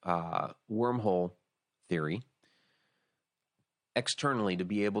wormhole theory externally to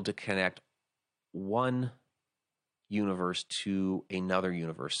be able to connect one universe to another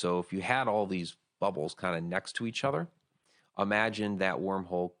universe. So if you had all these bubbles kind of next to each other, imagine that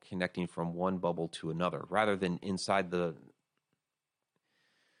wormhole connecting from one bubble to another, rather than inside the,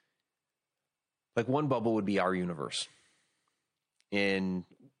 like, one bubble would be our universe. And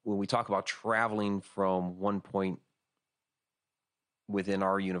when we talk about traveling from one point within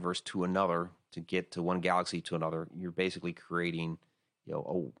our universe to another to get to one galaxy to another, you're basically creating, a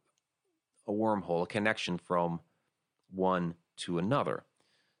wormhole, a connection from one to another.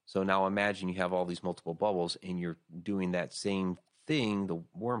 So now imagine you have all these multiple bubbles, and you're doing that same thing, the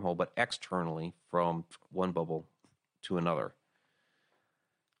wormhole, but externally from one bubble to another.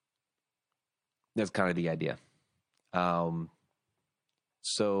 That's kind of the idea.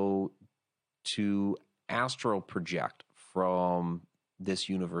 So to astral project from this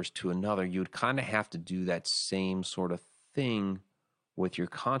universe to another, you would kind of have to do that same sort of thing with your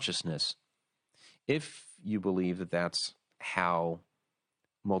consciousness, if you believe that that's how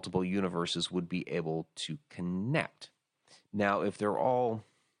multiple universes would be able to connect. Now, if they're all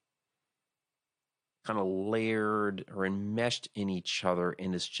kind of layered or enmeshed in each other,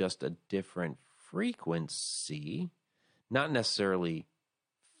 and it's just a different frequency, not necessarily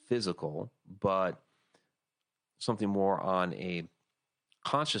physical, but something more on a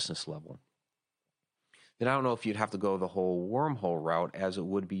consciousness level, then I don't know if you'd have to go the whole wormhole route, as it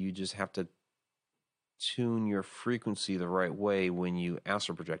would be you just have to tune your frequency the right way when you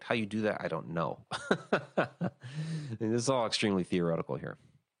astral project. How you do that, I don't know. This is all extremely theoretical here.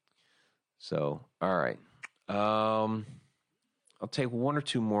 So, all right. I'll take one or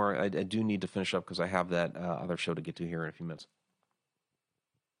two more. I do need to finish up because I have that other show to get to here in a few minutes.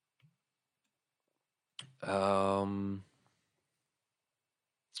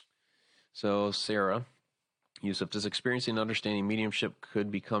 So, Sarah Yusuf, does experiencing and understanding mediumship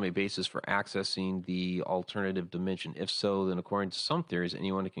could become a basis for accessing the alternative dimension? If so, then according to some theories,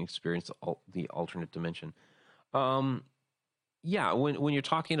 anyone can experience the alternate dimension. Yeah, when you're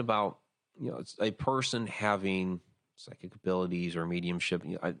talking about, it's a person having psychic abilities or mediumship,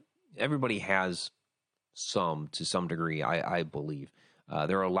 everybody has some, to some degree, I believe.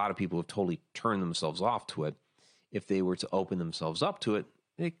 There are a lot of people who have totally turned themselves off to it. If they were to open themselves up to it,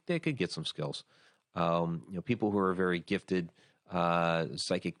 they could get some skills. People who are very gifted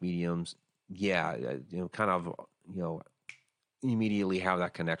psychic mediums, kind of, immediately have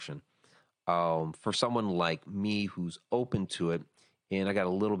that connection. For someone like me who's open to it, and I got a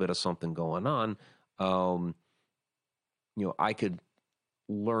little bit of something going on, I could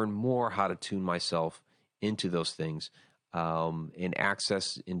learn more how to tune myself into those things, and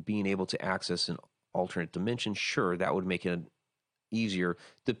being able to access an alternate dimension. Sure, that would make it easier,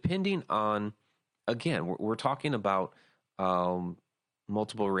 depending on, again, we're talking about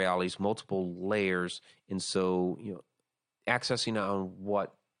multiple realities, multiple layers, and so accessing on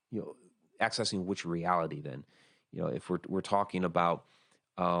what accessing which reality. Then, if we're talking about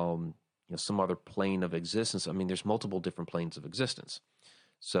some other plane of existence, I mean, there's multiple different planes of existence.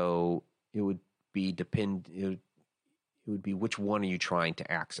 So it would be it would be, which one are you trying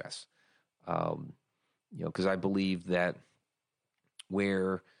to access? Because I believe that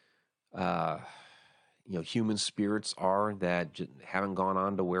where human spirits are that haven't gone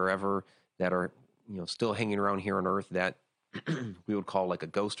on to wherever, that are still hanging around here on Earth, that we would call like a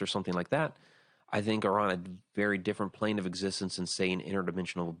ghost or something like that, I think are on a very different plane of existence than, say, an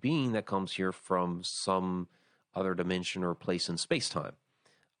interdimensional being that comes here from some other dimension or place in space-time.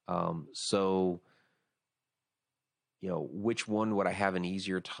 So which one would I have an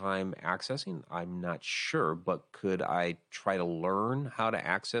easier time accessing? I'm not sure, but could I try to learn how to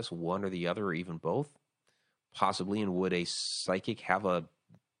access one or the other, or even both? Possibly. And would a psychic have a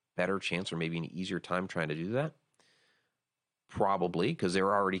better chance, or maybe an easier time trying to do that? probably, because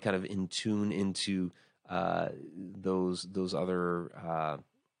they're already kind of in tune into those other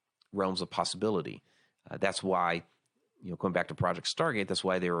realms of possibility. That's why, going back to Project Stargate, that's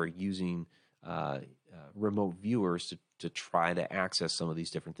why they were using remote viewers to try to access some of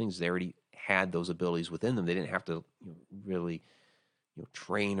these different things. They already had those abilities within them. They didn't have to really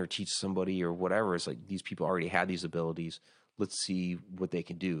train or teach somebody or whatever. It's like these people already had these abilities. Let's see what they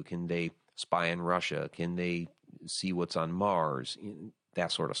can do. Can they spy on Russia? Can they see what's on Mars?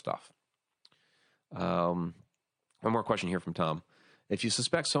 That sort of stuff. One more question here from Tom. If you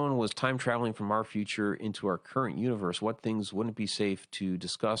suspect someone was time traveling from our future into our current universe, what things wouldn't it be safe to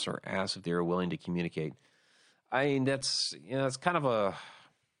discuss or ask if they were willing to communicate? I mean, that's kind of a.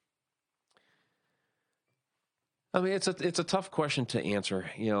 I mean, it's a tough question to answer,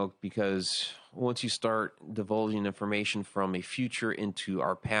 because once you start divulging information from a future into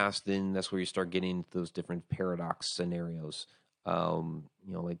our past, then that's where you start getting those different paradox scenarios.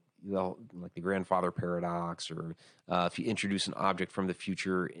 Like the grandfather paradox, or if you introduce an object from the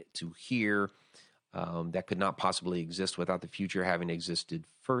future to here, that could not possibly exist without the future having existed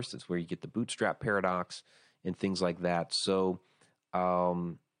first. That's where you get the bootstrap paradox and things like that. So,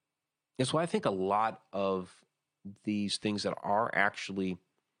 that's why I think a lot of these things that are actually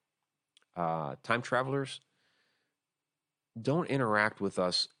time travelers don't interact with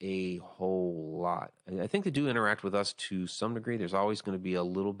us a whole lot. I think they do interact with us to some degree. There's always going to be a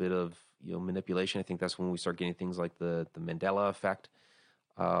little bit of manipulation. I think that's when we start getting things like the Mandela effect.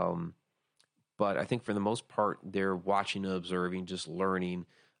 But I think for the most part, they're watching and observing, just learning,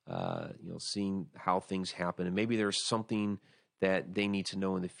 seeing how things happen. And maybe there's something that they need to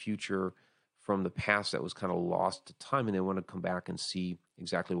know in the future from the past that was kind of lost to time, and they want to come back and see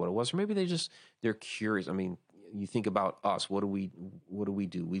exactly what it was. Or maybe they're curious. I mean, you think about us. What do we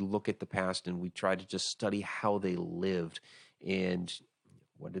do? We look at the past and we try to just study how they lived, and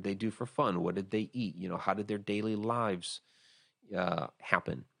what did they do for fun? What did they eat? How did their daily lives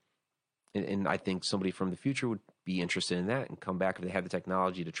happen? And I think somebody from the future would be interested in that and come back if they had the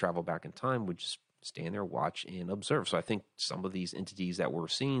technology to travel back in time, would just stand there, watch, and observe. So I think some of these entities that we're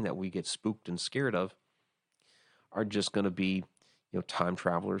seeing that we get spooked and scared of are just going to be, time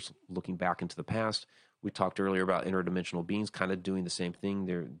travelers looking back into the past. We talked earlier about interdimensional beings kind of doing the same thing.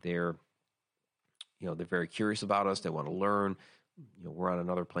 They're very curious about us. They want to learn. We're on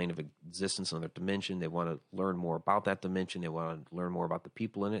another plane of existence, another dimension. They want to learn more about that dimension. They want to learn more about the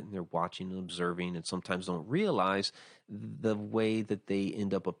people in it, and they're watching and observing, and sometimes don't realize the way that they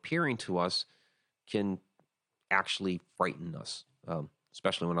end up appearing to us can actually frighten us,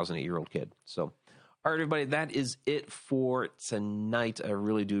 especially when I was an 8-year-old kid. So, all right, everybody, that is it for tonight. I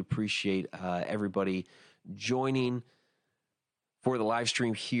really do appreciate everybody joining for the live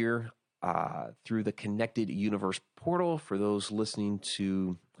stream here through the Connected Universe portal. For those listening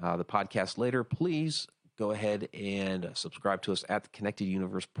to the podcast later, please go ahead and subscribe to us at the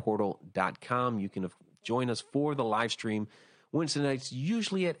connecteduniverseportal.com. You can join us for the live stream Wednesday nights,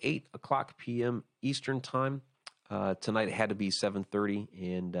 usually at 8 o'clock p.m. Eastern time. Tonight it had to be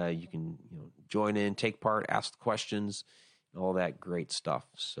 7:30, and you can join in, take part, ask questions, and all that great stuff.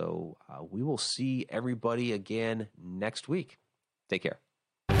 So we will see everybody again next week. Take care.